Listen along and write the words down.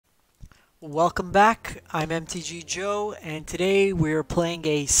Welcome back. I'm MTG Joe, and today we're playing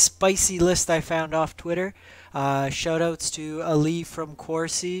a spicy list I found off Twitter. Shoutouts to Ali from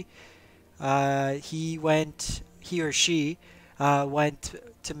Corsi. He or she went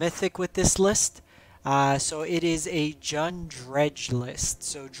to Mythic with this list. So it is a Jund Dredge list.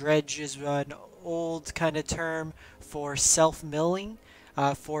 So Dredge is an old kind of term for self-milling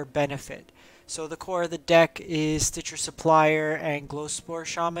for benefit. So the core of the deck is Stitcher Supplier and Glowspore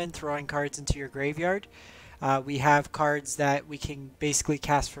Shaman, throwing cards into your graveyard. We have cards that we can basically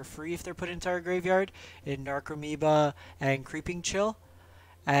cast for free if they're put into our graveyard in Narcomoeba and Creeping Chill.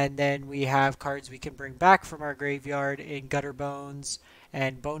 And then we have cards we can bring back from our graveyard in Gutterbones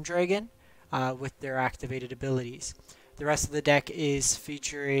and Bone Dragon with their activated abilities. The rest of the deck is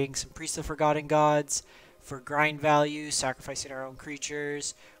featuring some Priest of Forgotten Gods for grind value, sacrificing our own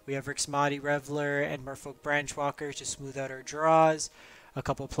creatures. We have Rix Maadi Reveler and Merfolk Branchwalker to smooth out our draws. A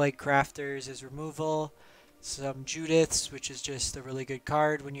couple Plaguecrafters as removal. Some Judiths, which is just a really good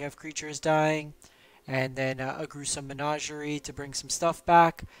card when you have creatures dying. And then a Gruesome Menagerie to bring some stuff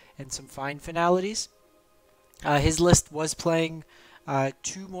back. And some fine Finalities. His list was playing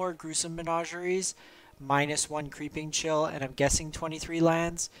two more Gruesome Menageries, -1 Creeping Chill, and I'm guessing 23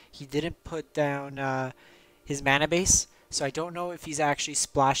 lands. He didn't put down his mana base, so I don't know if he's actually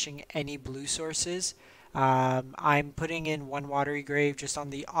splashing any blue sources. I'm putting in one Watery Grave just on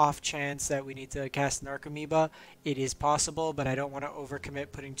the off chance that we need to cast Narcomoeba. It is possible, but I don't want to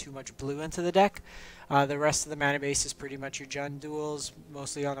overcommit putting too much blue into the deck. The rest of the mana base is pretty much your Jund duels,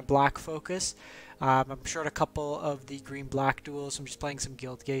 mostly on a black focus. I'm short a couple of the green-black duels. I'm just playing some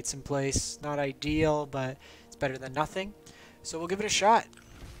Guildgates in place. Not ideal, but it's better than nothing. So we'll give it a shot.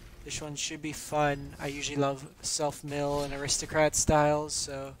 This one should be fun. I usually love self-mill and aristocrat styles,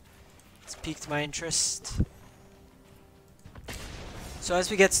 so it's piqued my interest. So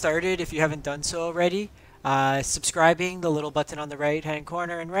as we get started, if you haven't done so already, subscribing, the little button on the right hand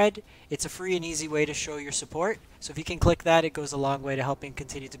corner in red, it's a free and easy way to show your support. So if you can click that, it goes a long way to helping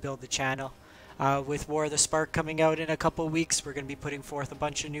continue to build the channel. With War of the Spark coming out in a couple weeks, we're going to be putting forth a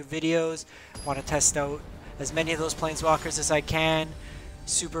bunch of new videos. Want to test out as many of those Planeswalkers as I can.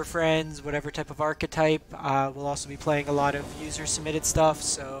 Super Friends, whatever type of archetype. We'll also be playing a lot of user submitted stuff,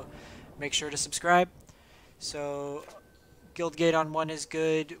 so make sure to subscribe. So Guildgate on 1 is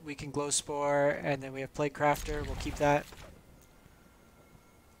good. We can Glowspore, and then we have Plaguecrafter. We'll keep that.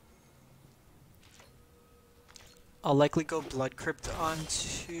 I'll likely go Blood Crypt on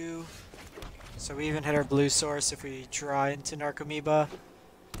 2. So we even hit our blue source if we draw into Narcomoeba.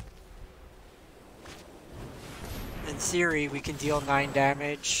 In theory, we can deal 9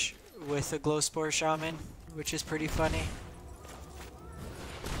 damage with a Glowspore Shaman, which is pretty funny.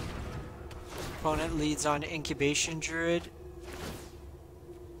 Opponent leads on Incubation Druid.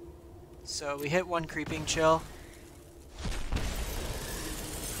 So we hit 1 Creeping Chill.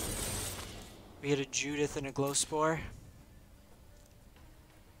 We hit a Judith and a Glowspore.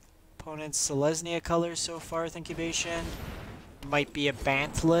 Opponent's Selesnya colors so far with Incubation. Might be a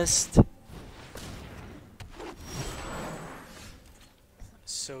Bant list.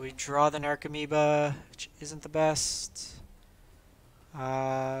 So we draw the Narcomoeba, which isn't the best.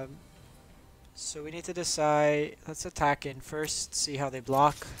 So we need to decide, let's attack in first, see how they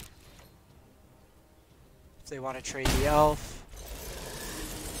block. If they want to trade the elf.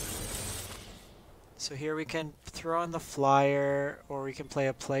 So here we can throw in the flyer, or we can play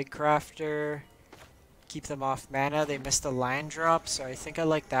a Plaguecrafter, keep them off mana. They missed a land drop, so I think I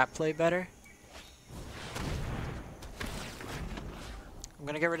like that play better. I'm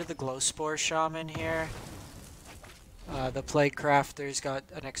going to get rid of the Glowspore Shaman here. The Plaguecrafter's got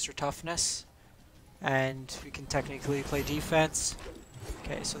an extra toughness, and we can technically play defense.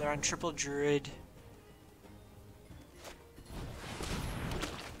 Okay, so they're on triple Druid.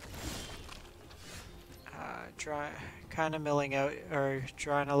 Kind of milling out, or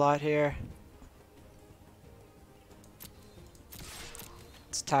drawing a lot here.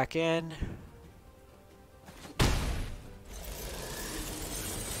 Let's attack in.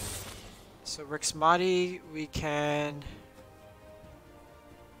 So Rix Maadi, we can...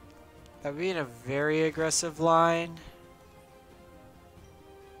 That would be in a very aggressive line.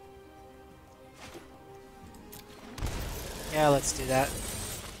 Yeah, let's do that.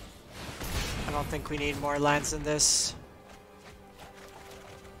 I don't think we need more lands than this.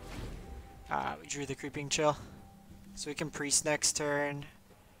 We drew the Creeping Chill. So we can Priest next turn.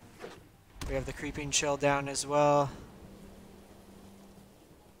 We have the Creeping Chill down as well.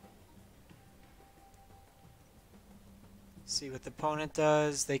 See what the opponent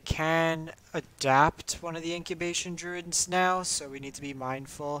does. They can adapt one of the Incubation Druids now, so we need to be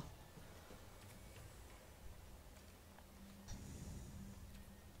mindful.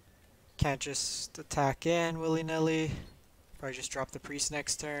 Can't just attack in willy-nilly. Probably just drop the priest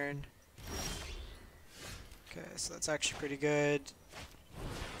next turn. Okay, so that's actually pretty good.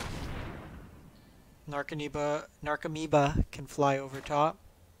 Narcomoeba can fly over top.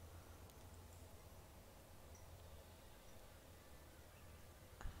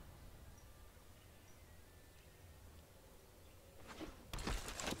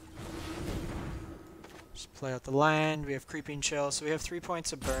 Just play out the land. We have Creeping Chill, so we have 3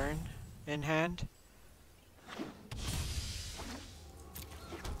 points of burn in hand.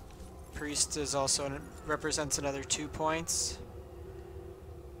 Priest is also represents another 2 points.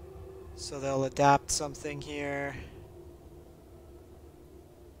 So they'll adapt something here.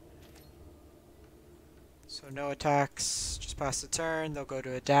 So no attacks, just pass the turn. They'll go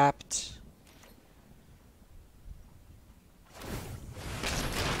to adapt.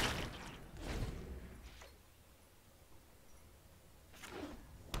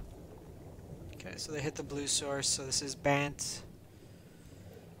 Okay, so they hit the blue source, so this is Bant.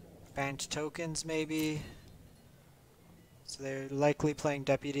 Bant tokens, maybe. So they're likely playing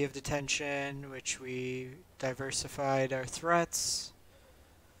Deputy of Detention, which we diversified our threats.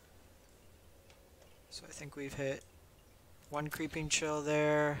 So I think we've hit 1 Creeping Chill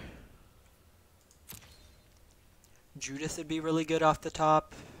there. Judith would be really good off the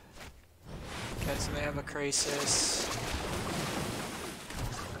top. Okay, so they have a Crisis.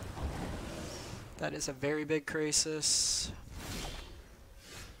 That is a very big Crisis.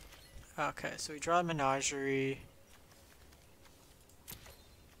 Okay, so we draw a Menagerie.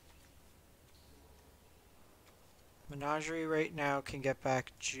 Menagerie right now can get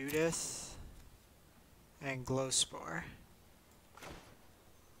back Judith and Glowspore.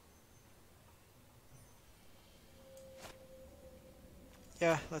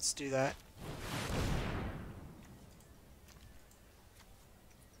 Yeah, let's do that.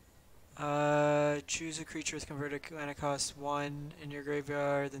 Choose a creature with converted mana cost 1 in your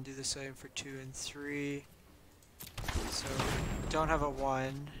graveyard, then do the same for 2 and 3. So we don't have a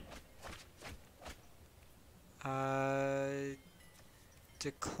 1.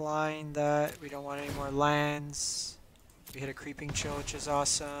 Decline that. We don't want any more lands. We hit a Creeping Chill, which is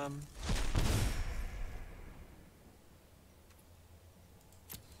awesome.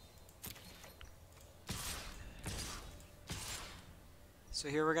 So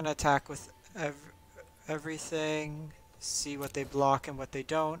here we're going to attack with everything, see what they block and what they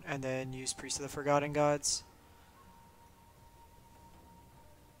don't, and then use Priest of the Forgotten Gods.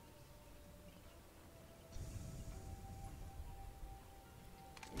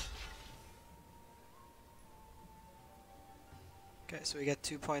 Okay, so we get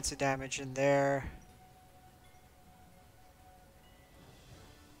 2 points of damage in there.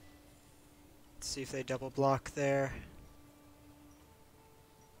 Let's see if they double block there.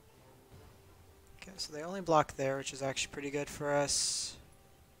 Okay, so they only block there, which is actually pretty good for us.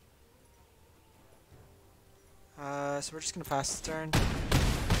 So we're just going to pass the turn.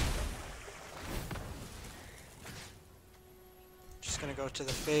 Just going to go to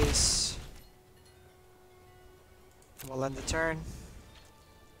the face. And we'll end the turn.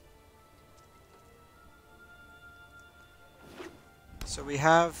 So we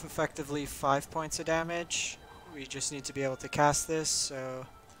have effectively 5 points of damage. We just need to be able to cast this, so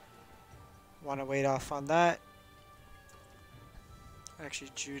want to wait off on that. Actually,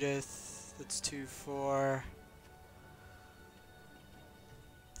 Judith, that's 2-4.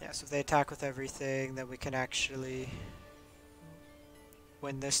 Yeah, so if they attack with everything, then we can actually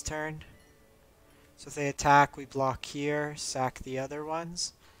win this turn. So if they attack, we block here, sack the other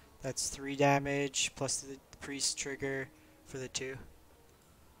ones. That's 3 damage, plus the priest trigger for the 2.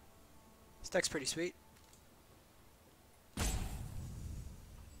 This deck's pretty sweet.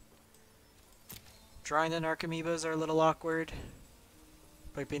 Drawing the Narcomoebas are a little awkward,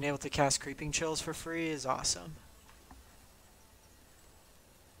 but being able to cast Creeping Chills for free is awesome.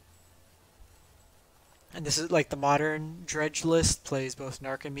 And this is like the modern Dredge list, plays both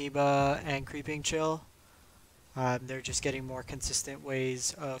Narcomoeba and Creeping Chill. They're just getting more consistent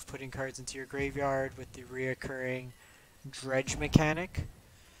ways of putting cards into your graveyard with the reoccurring Dredge mechanic.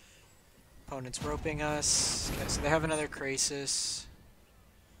 Opponent's roping us. Okay, so they have another Crisis.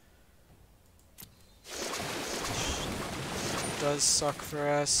 Does suck for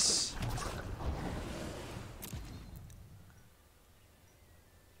us.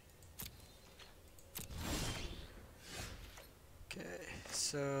 Okay,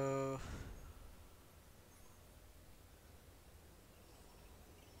 so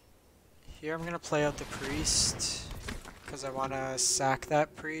here I'm gonna play out the priest because I want to sack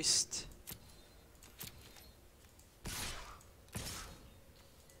that priest.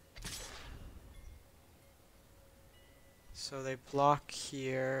 So they block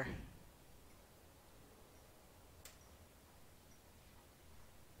here.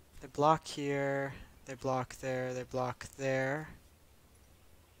 They block here. They block there. They block there.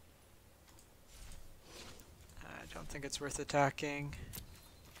 I don't think it's worth attacking.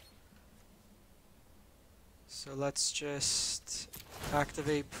 So let's just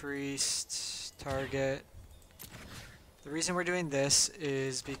activate Priest, target. The reason we're doing this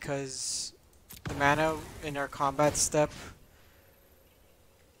is because the mana in our combat step.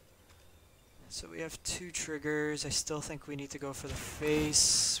 So we have 2 triggers. I still think we need to go for the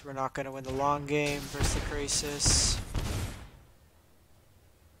face. We're not going to win the long game versus the Crisis.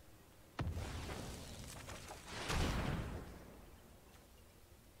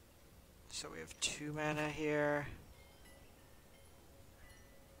 So we have 2 mana here.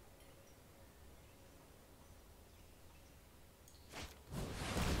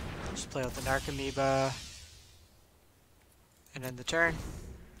 Just play out the Narcomoeba and end the turn.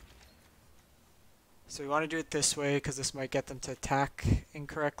 So we want to do it this way because this might get them to attack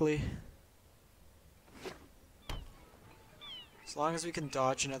incorrectly. As long as we can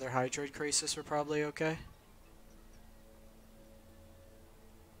dodge another Hydroid Crisis, we're probably okay.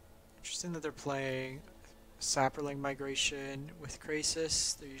 Interesting that they're playing Saproling Migration with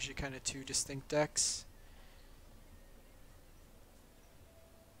Crisis. They're usually kind of 2 distinct decks.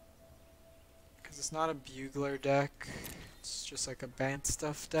 Because it's not a Bugler deck, it's just like a Bant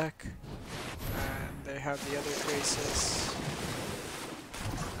Stuff deck. And they have the other Crisis,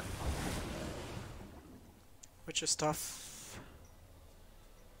 which is tough.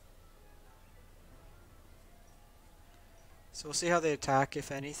 So we'll see how they attack,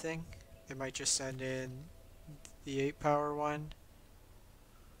 if anything. They might just send in the 8 power one.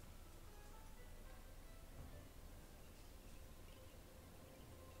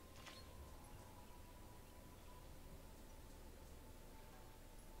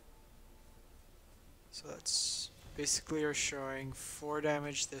 So that's basically are showing 4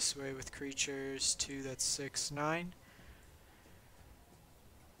 damage this way with creatures, 2 that's 6, 9.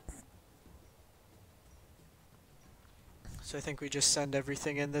 So I think we just send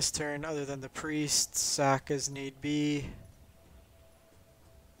everything in this turn other than the priest, sack as need be.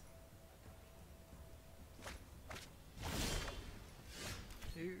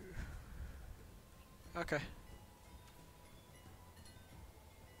 Ew. Okay.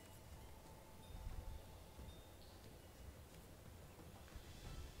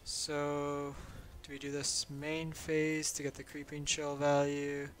 So, do we do this main phase to get the creeping chill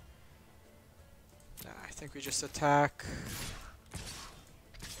value? Nah, I think we just attack.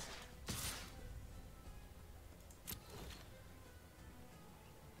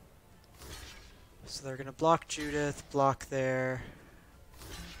 So they're gonna block Judith, block there,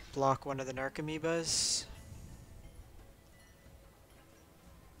 block one of the Narcomoebas.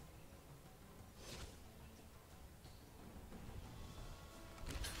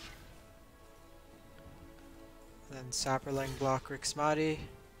 Then Saproling block Rix Maadi.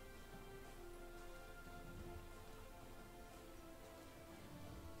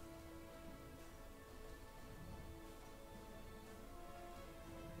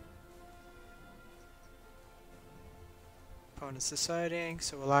 Opponent's deciding,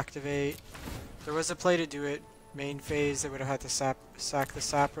 so we'll activate. There was a play to do it main phase. They would have had to sack the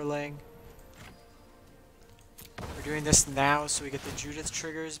Saproling. We're doing this now so we get the Judith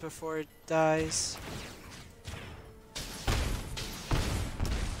triggers before it dies.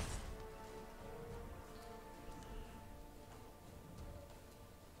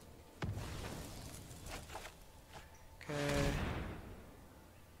 Okay.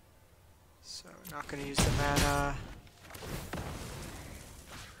 So not going to use the mana.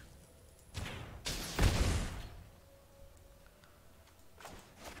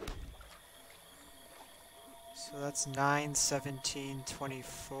 So that's 9, 17,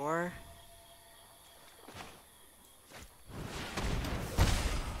 24.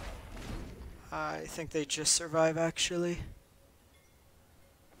 I think they just survive actually.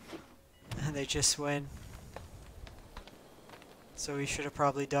 And they just win. So we should have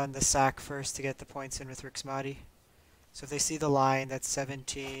probably done the sack first to get the points in with Rix Maadi. So if they see the line, that's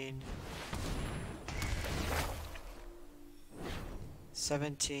 17.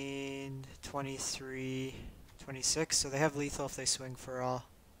 17, 23, 26, so they have lethal if they swing for all.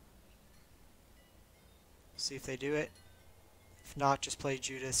 See if they do it. If not, just play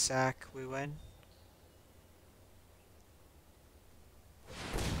Judith, sack, we win.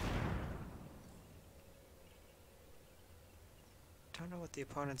 Don't know what the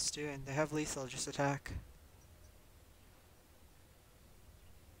opponent's doing. They have lethal, just attack.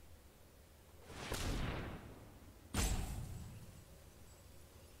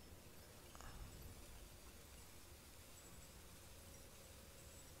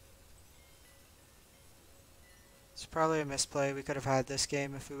 It's probably a misplay. We could have had this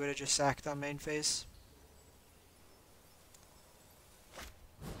game if we would have just sacked on main phase.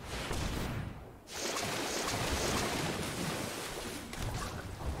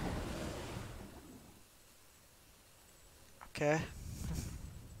 Okay.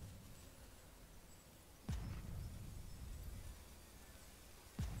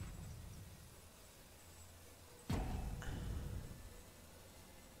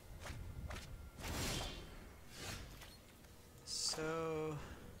 So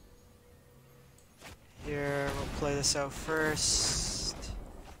here we'll play this out first.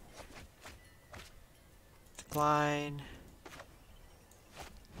 Decline.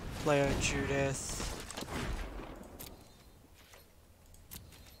 Play out Judith.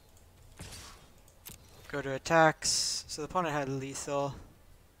 Go to attacks. So the opponent had lethal.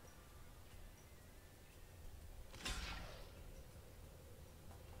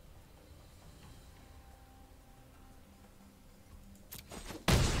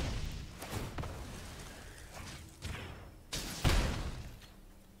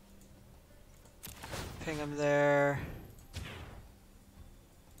 Ping him there.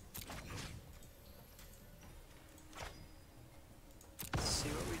 Let's see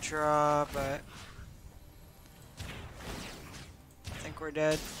what we draw, but I think we're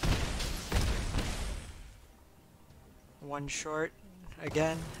dead. One short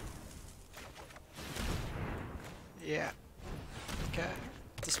again. Yeah. Okay.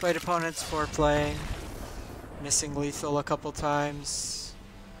 Despite opponents foreplaying, missing lethal a couple times.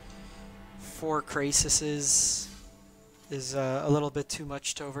 4 Crasises is a little bit too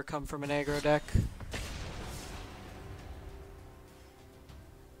much to overcome from an aggro deck.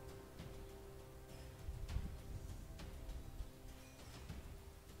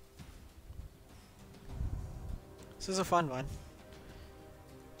 This is a fun one.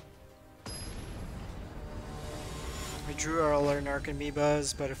 We drew all our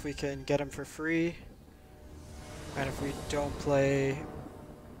Narcomoebas, but if we can get them for free, and if we don't play...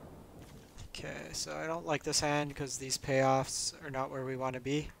 Okay, so I don't like this hand because these payoffs are not where we want to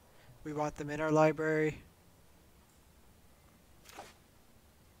be. We want them in our library.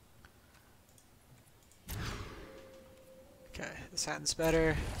 Okay, this hand's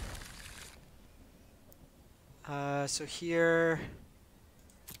better. So here,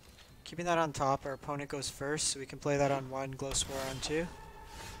 keeping that on top, our opponent goes first, so we can play that on 1, Glowspore on 2.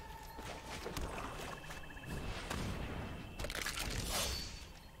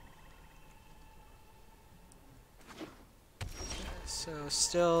 So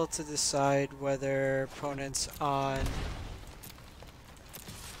still to decide whether opponents on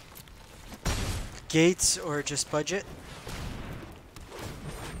gates or just budget.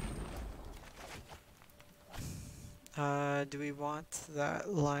 Do we want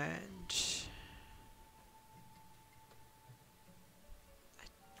that land? I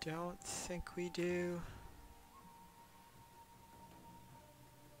don't think we do.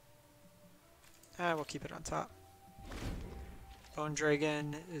 We'll keep it on top. Bone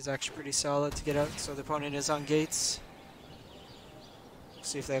Dragon is actually pretty solid to get out, so the opponent is on gates. We'll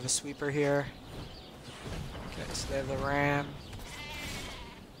see if they have a sweeper here. Okay, so they have the Ram.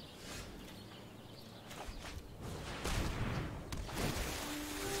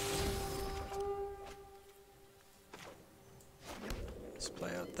 Let's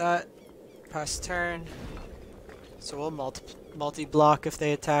play out that. Pass turn. So we'll multi-block if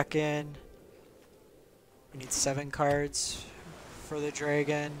they attack in. We need 7 cards for the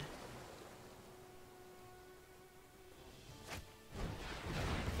dragon.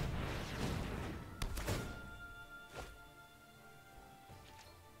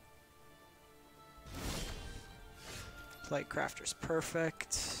 Plaguecrafter's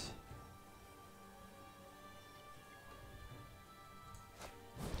perfect.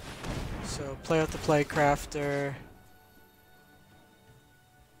 So play out the Plaguecrafter.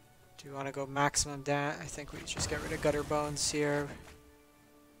 Do you want to go maximum down? I think we just get rid of Gutterbones here.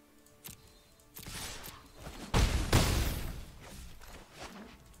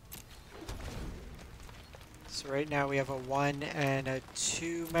 So right now we have a 1 and a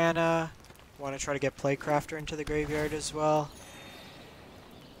 2 mana. Want to try to get Plaguecrafter into the graveyard as well.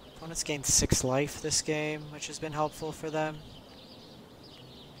 Opponents gained 6 life this game, which has been helpful for them.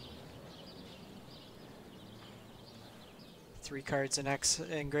 Three cards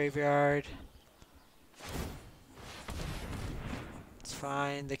in graveyard. It's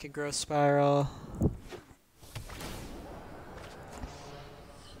fine, they can grow spiral.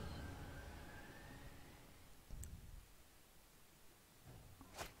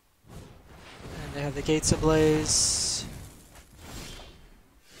 And they have the gates ablaze.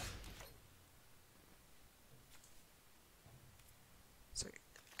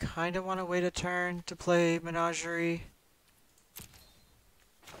 kind of want to wait a turn to play Menagerie.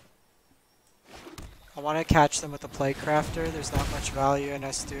 I want to catch them with the Plaguecrafter. There's not much value in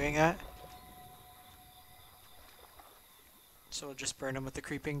us doing that. So we'll just burn them with the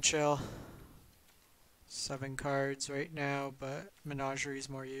Creeping Chill. 7 cards right now, but Menagerie's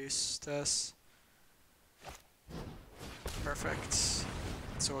more use to us. Perfect.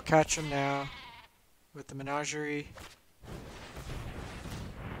 So we'll catch them now with the Menagerie.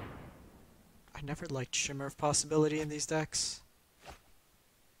 I never liked Shimmer of Possibility in these decks.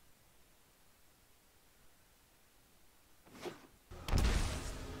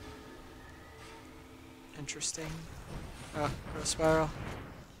 Interesting. Oh, Growth Spiral.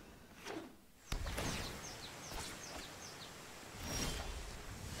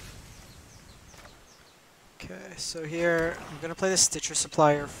 Okay, so here I'm gonna play the Stitcher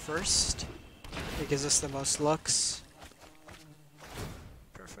Supplier first. It gives us the most looks.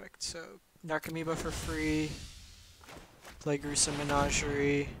 Perfect. So Narcomoeba for free. Play Gruesome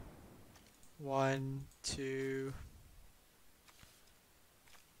Menagerie. 1, 2,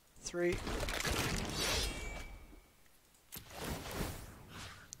 3.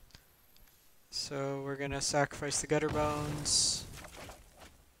 So we're gonna sacrifice the Gutterbones.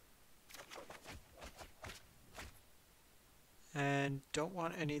 And don't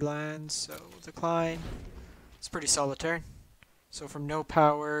want any lands, so we'll decline. It's a pretty solid turn. So from no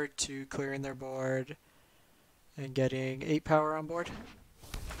power to clearing their board and getting 8 power on board.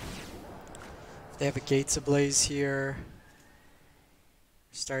 They have a Gates Ablaze here.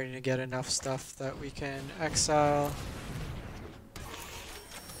 Starting to get enough stuff that we can exile.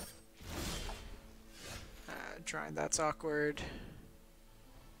 Drawing, that's awkward.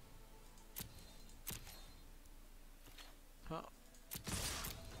 Oh.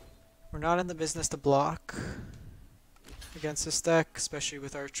 We're not in the business to block against this deck, especially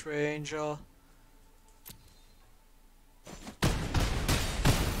with Archway Angel.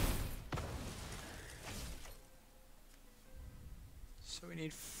 So we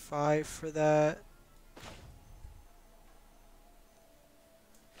need 5 for that.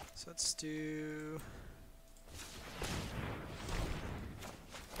 So let's do...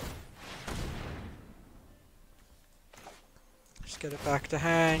 Just get it back to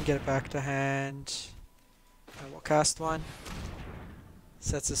hand, get it back to hand. And we'll cast 1.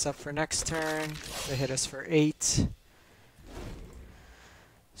 Sets us up for next turn. They hit us for 8.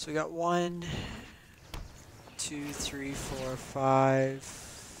 So we got 1, 2, 3, 4,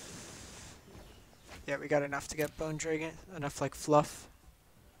 5. Yeah, we got enough to get Bone Dragon, enough like fluff.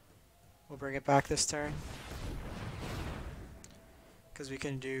 We'll bring it back this turn. Because we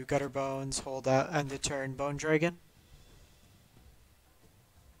can do Gutterbones, hold out, end the turn, Bone Dragon.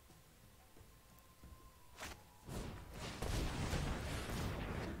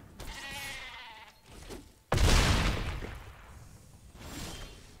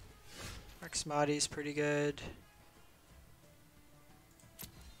 Rix Maadi's pretty good.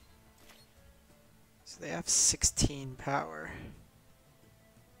 So they have 16 power.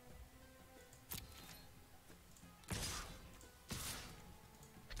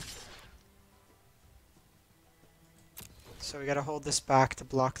 So we gotta hold this back to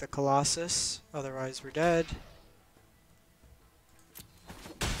block the Colossus, otherwise we're dead.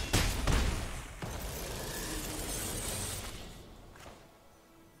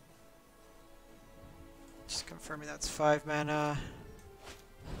 Just confirming that's 5 mana.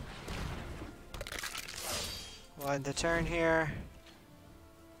 We'll end the turn here.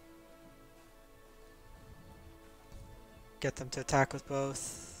 Get them to attack with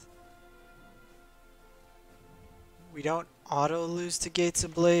both. We don't auto lose to Gates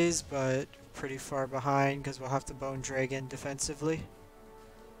Ablaze, but pretty far behind because we'll have to Bone Dragon defensively.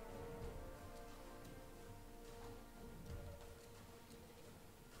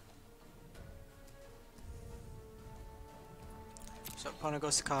 So opponent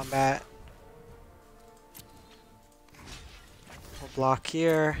goes to combat. We'll block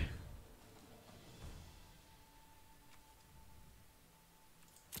here.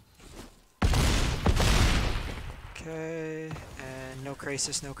 Okay, and no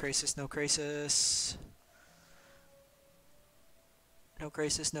Krasis, no Krasis, no Krasis. No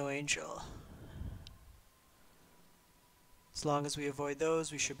Krasis, no Angel. As long as we avoid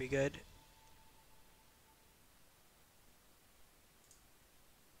those, we should be good.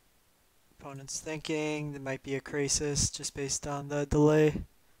 Opponent's thinking there might be a Krasis just based on the delay.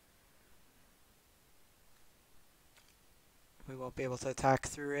 We won't be able to attack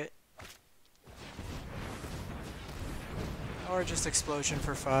through it. Or just Explosion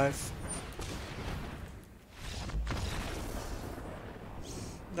for 5.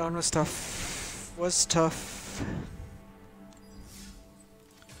 That one was tough. Was tough.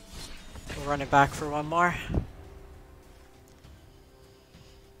 We'll run it back for one more.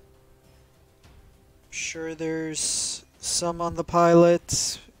 Sure, there's some on the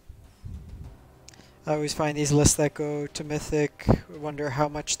pilot. I always find these lists that go to Mythic. I wonder how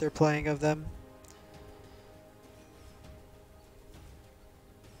much they're playing of them.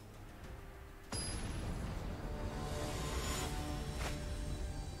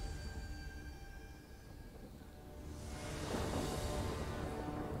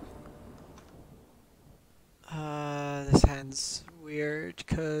 This hand's weird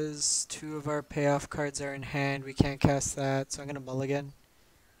because 2 of our payoff cards are in hand. We can't cast that, so I'm gonna mulligan.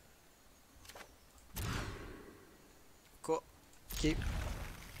 Cool. Keep.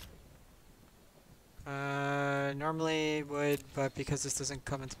 Normally would, but because this doesn't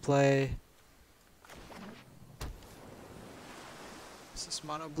come into play. This is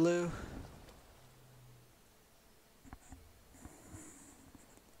mono blue.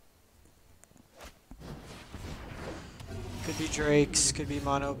 Could be Drakes, could be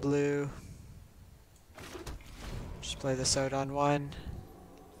mono blue. Just play this out on 1.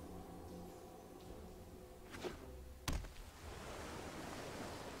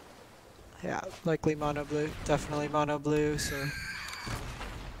 Yeah, likely mono blue. Definitely mono blue, so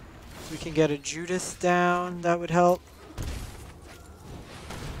if we can get a Judith down, that would help.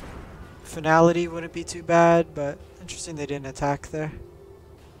 Finality wouldn't be too bad, but interesting they didn't attack there.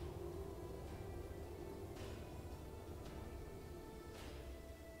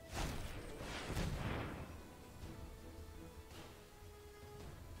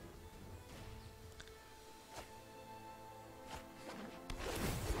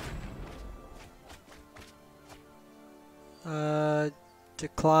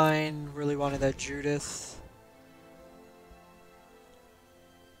 Decline, really wanted that Judith.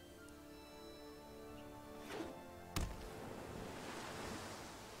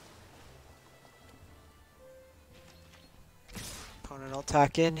 Opponent will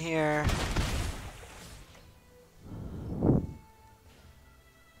attack in here.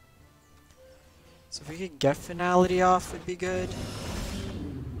 So if we could get Finality off, would be good.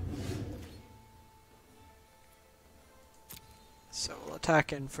 So we'll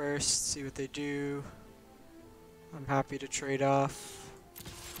attack in first, see what they do. I'm happy to trade off.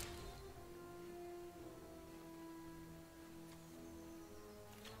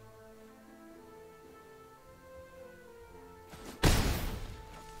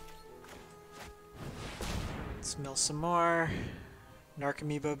 Let's mill some more.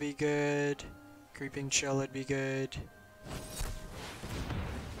 Narcomoeba would be good. Creeping Chill would be good.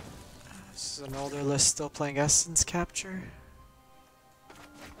 This is an older list still playing Essence Capture.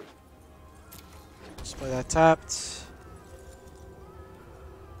 Just play that tapped.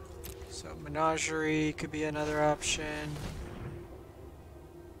 So Menagerie could be another option.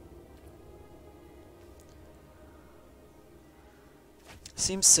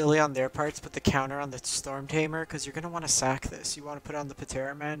 Seems silly on their parts, but the counter on the Storm Tamer, because you're going to want to sack this. You want to put on the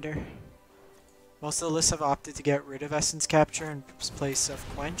Pteramander. Most of the lists have opted to get rid of Essence Capture in place of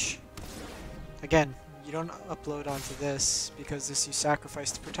Quench. Again, you don't upload onto this because this you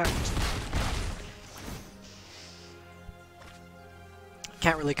sacrifice to protect.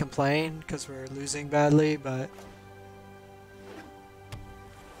 Can't really complain because we're losing badly, but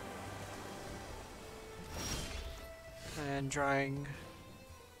and drawing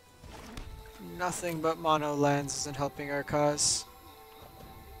nothing but mono lands isn't helping our cause.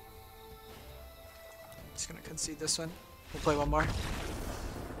 Just gonna concede this one. We'll play one more.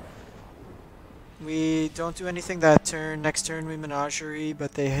 We don't do anything that turn. Next turn we Menagerie,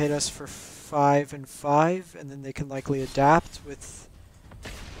 but they hit us for 5 and 5, and then they can likely adapt with.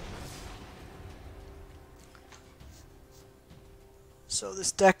 So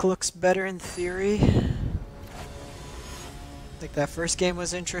this deck looks better in theory. Like that first game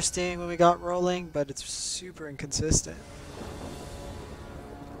was interesting when we got rolling, but it's super inconsistent.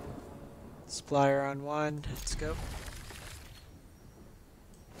 Supplier on 1, let's go.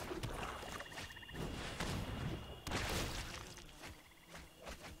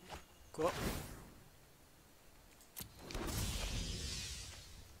 Cool.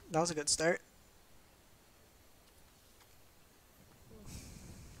 That was a good start.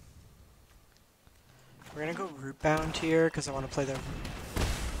 We're gonna go Rootbound here because I want to play the.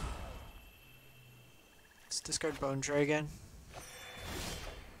 Let's discard Bone Dragon.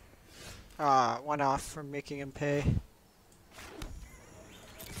 Ah, 1 off from making him pay.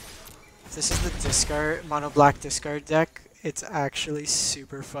 If this is the discard, mono black discard deck, it's actually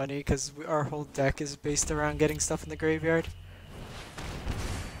super funny because our whole deck is based around getting stuff in the graveyard.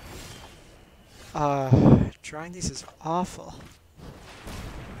 Drawing these is awful.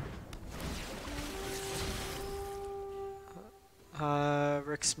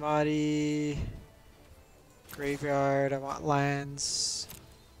 Rix Maadi Graveyard, I want lands.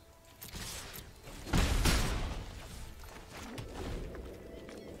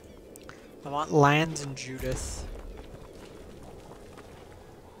 I want lands and Judith.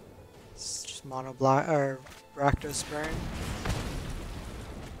 It's just mono black or Rakdos Burn.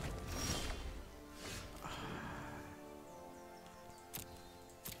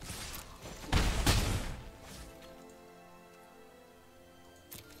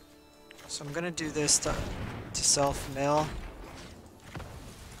 So I'm gonna do this to self-mill.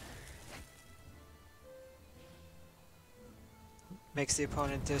 Makes the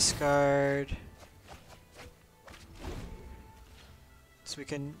opponent discard. So we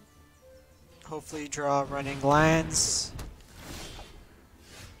can hopefully draw running lands.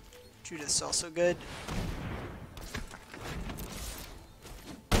 Judith's also good.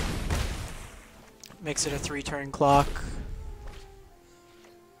 Makes it a 3-turn clock.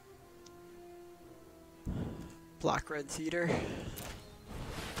 Black-red theater.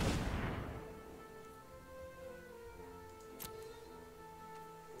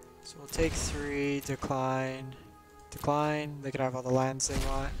 So we'll take 3, decline, decline. They can have all the lands they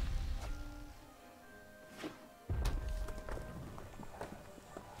want.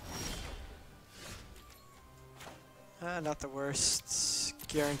 Not the worst.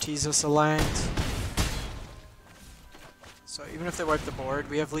 Guarantees us a land. So even if they wipe the board,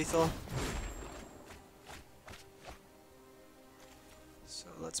 we have lethal. So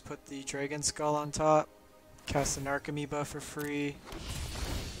let's put the Dragonskull on top. Cast the Narcomoeba for free.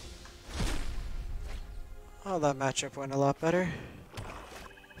 Oh, that matchup went a lot better.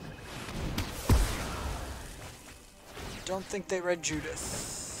 Don't think they read Judith.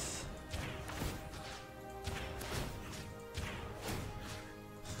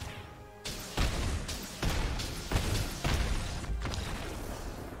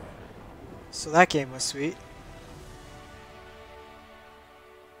 So that game was sweet.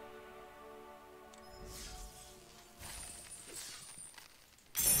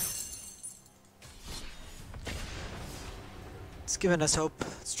 It's giving us hope.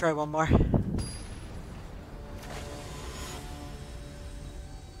 Let's try one more.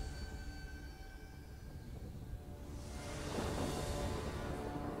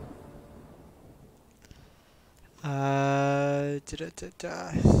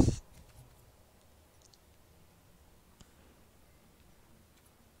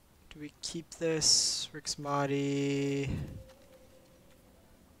 Do we keep this? Rix Maadi.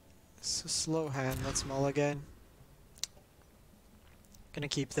 It's a slow hand. Let's mulligan. Gonna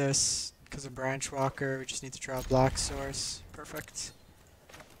keep this because of Branchwalker. We just need to draw a black source. Perfect.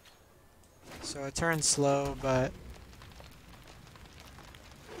 So it turns slow, but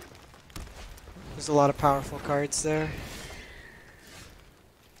there's a lot of powerful cards there.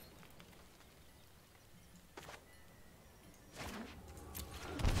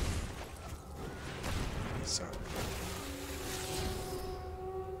 So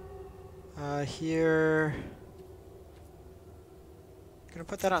here. Gonna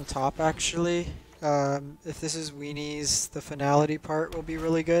put that on top actually. If this is weenies, the finality part will be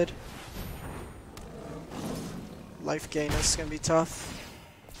really good. Life gain is gonna be tough.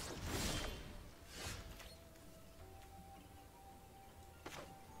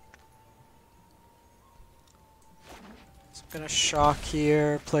 So I'm gonna shock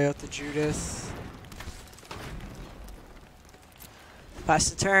here, play out the Judith. Pass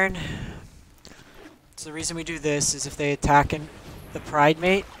the turn. So the reason we do this is if they attack in the Pride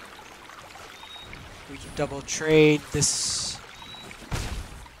Mate, we can double trade. This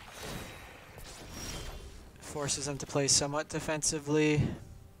forces them to play somewhat defensively.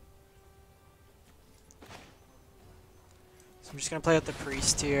 So I'm just gonna play out the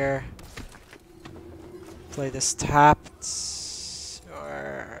Priest here. Play this tapped,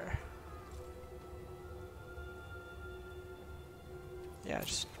 or yeah,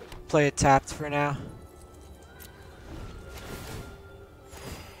 just play it tapped for now.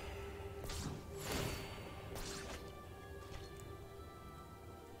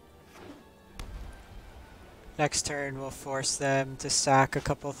 Next turn we'll force them to sack a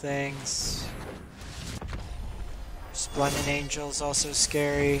couple things. Splendid Angel's also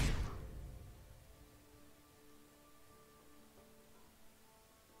scary.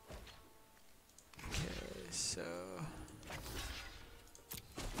 Okay, so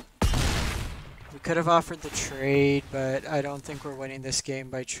we could have offered the trade, but I don't think we're winning this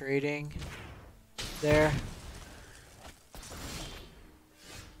game by trading there.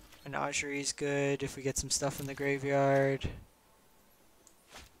 Menagerie is good if we get some stuff in the graveyard.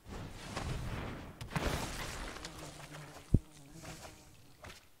 I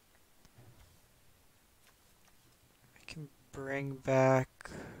can bring back...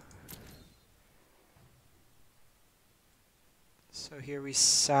 So here we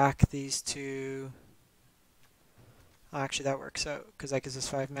sack these two. Oh, actually that works out because that gives us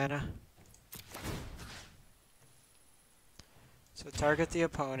 5 mana. So target the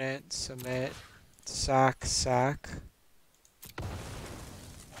opponent, submit, sack, sack.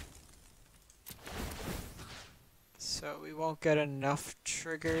 So we won't get enough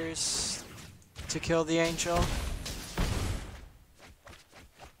triggers to kill the angel.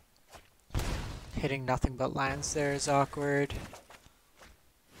 Hitting nothing but lands there is awkward.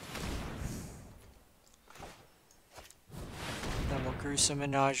 Then we'll Gruesome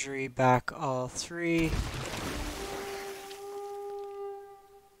Menagerie back all 3.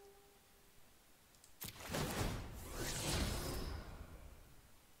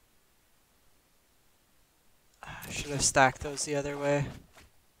 Should have stacked those the other way.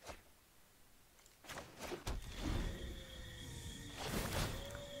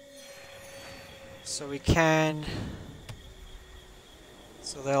 So we can...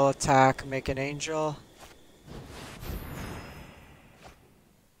 So they'll attack, make an angel.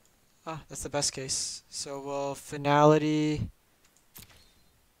 Ah, that's the best case. So we'll Finality.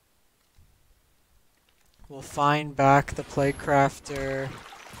 We'll find back the Plaguecrafter.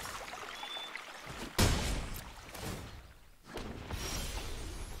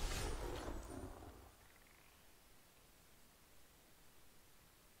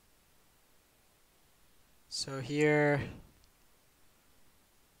 So here...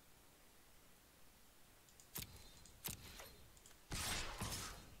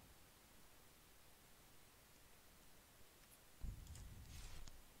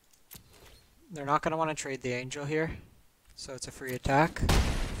 They're not going to want to trade the angel here, so it's a free attack.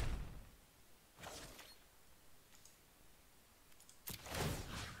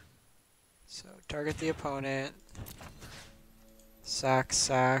 So target the opponent, sack,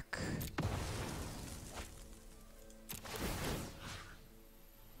 sack.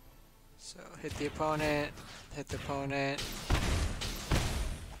 So hit the opponent, hit the opponent.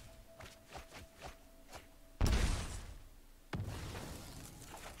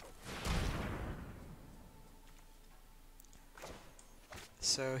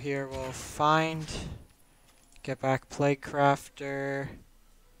 So here we'll find, get back Plaguecrafter,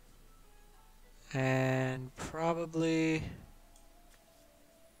 and probably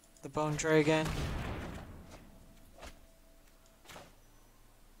the Bone Dragon.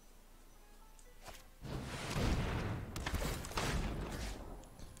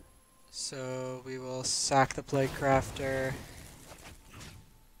 So we will sack the Plaguecrafter.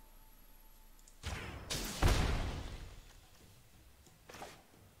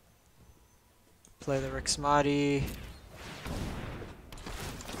 Play the Rix Maadi.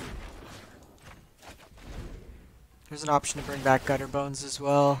 There's an option to bring back Gutterbones as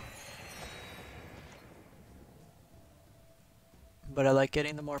well. But I like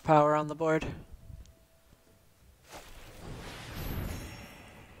getting the more power on the board.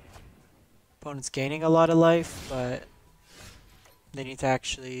 Opponent's gaining a lot of life, but they need to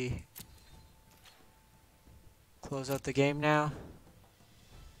actually close out the game now.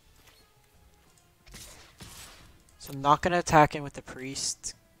 So I'm not going to attack in with the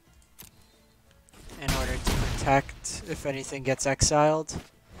priest in order to protect if anything gets exiled.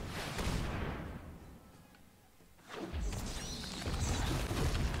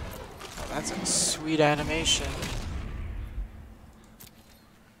 Oh, that's a sweet animation.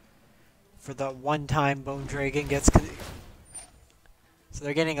 For the one time Bone Dragon gets... So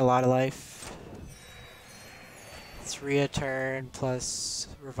they're getting a lot of life. 3 a turn plus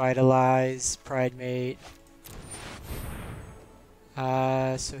Revitalize, Pride Mate.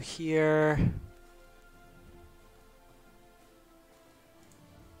 So here...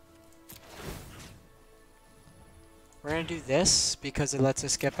 We're gonna do this because it lets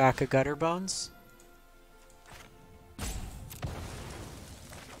us get back a Gutterbones.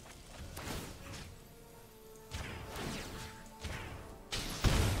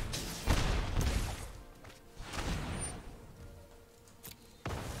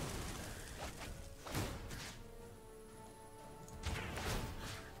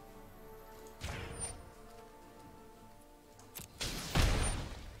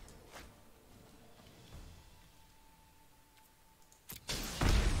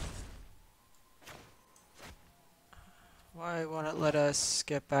 Why won't it let us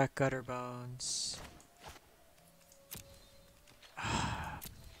get back Gutterbones?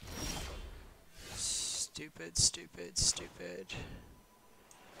 Stupid, stupid, stupid.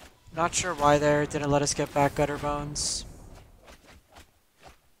 Not sure why there didn't let us get back Gutterbones.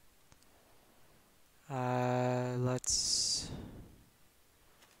 Let's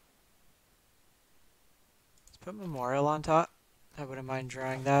put Memorial on top. I wouldn't mind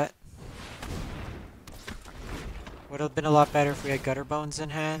drawing that. Would have been a lot better if we had Gutterbones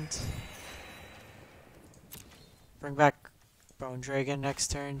in hand. Bring back Bone Dragon next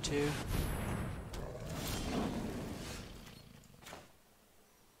turn too.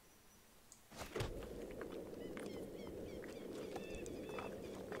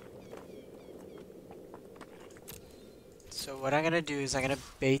 So what I'm going to do is I'm going to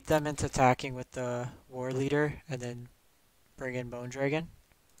bait them into attacking with the War Leader and then bring in Bone Dragon.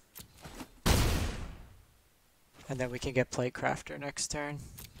 And then we can get Plaguecrafter next turn,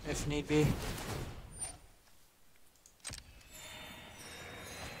 if need be.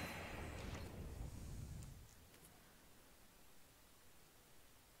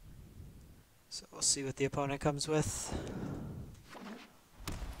 So we'll see what the opponent comes with.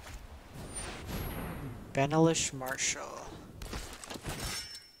 Benelish Marshall.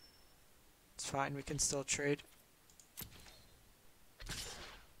 It's fine, we can still trade.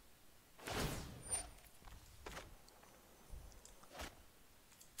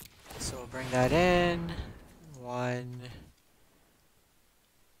 So we'll bring that in. One.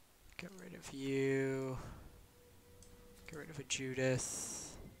 Get rid of you. Get rid of a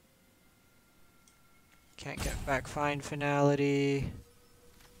Judith. Can't get back Finality.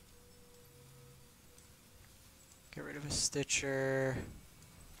 Get rid of a Stitcher.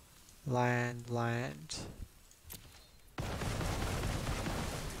 Land.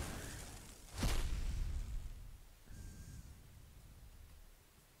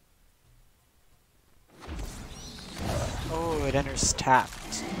 Oh, it enters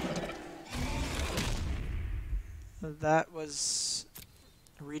tapped. That was...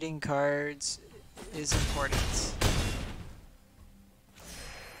 Reading cards is important.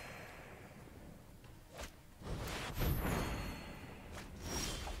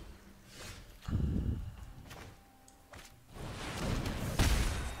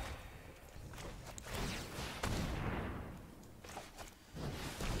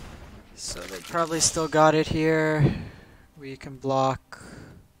 So they probably still got it here. We can block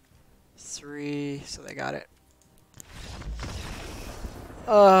 3, so they got it.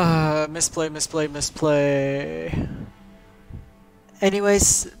 Misplay.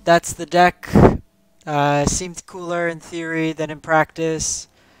 Anyways, that's the deck. Seemed cooler in theory than in practice.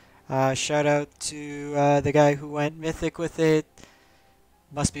 Shout out to the guy who went mythic with it.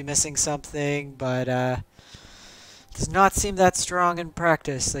 Must be missing something, but does not seem that strong in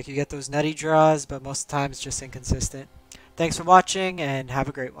practice. Like, you get those nutty draws, but most of the time it's just inconsistent. Thanks for watching, and have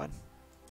a great one.